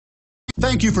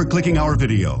Thank you for clicking our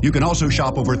video. You can also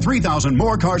shop over 3,000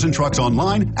 more cars and trucks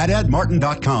online at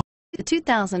edmartin.com. The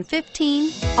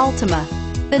 2015 Altima.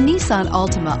 The Nissan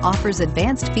Altima offers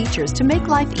advanced features to make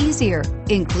life easier,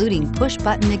 including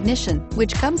push-button ignition,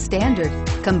 which comes standard.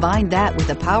 Combine that with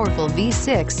a powerful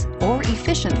V6 or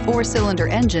efficient 4-cylinder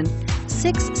engine,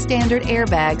 6 standard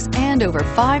airbags, and over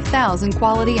 5,000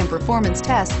 quality and performance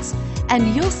tests,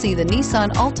 and you'll see the Nissan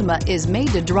Altima is made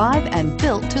to drive and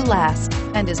built to last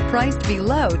and is priced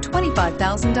below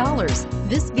 $25,000.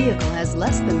 This vehicle has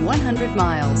less than 100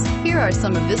 miles. Here are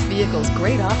some of this vehicle's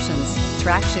great options: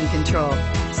 traction control,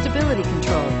 stability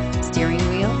control, steering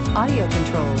wheel audio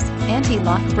controls,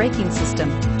 anti-lock braking system,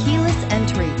 keyless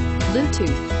entry,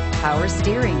 Bluetooth, power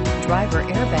steering, driver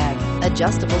airbag,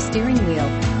 adjustable steering wheel,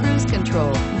 cruise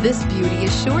control. This beauty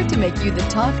is sure to make you the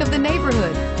talk of the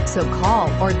neighborhood. So call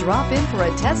or drop in for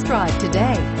a test drive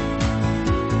today.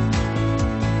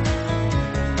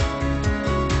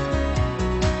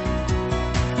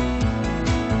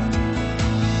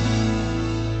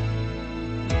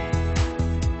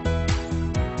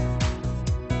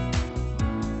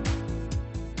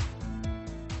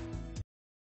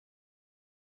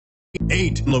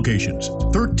 Eight locations,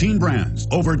 13 brands,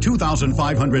 over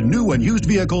 2,500 new and used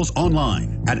vehicles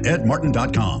online at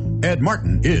edmartin.com. Ed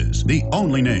Martin is the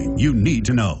only name you need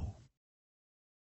to know.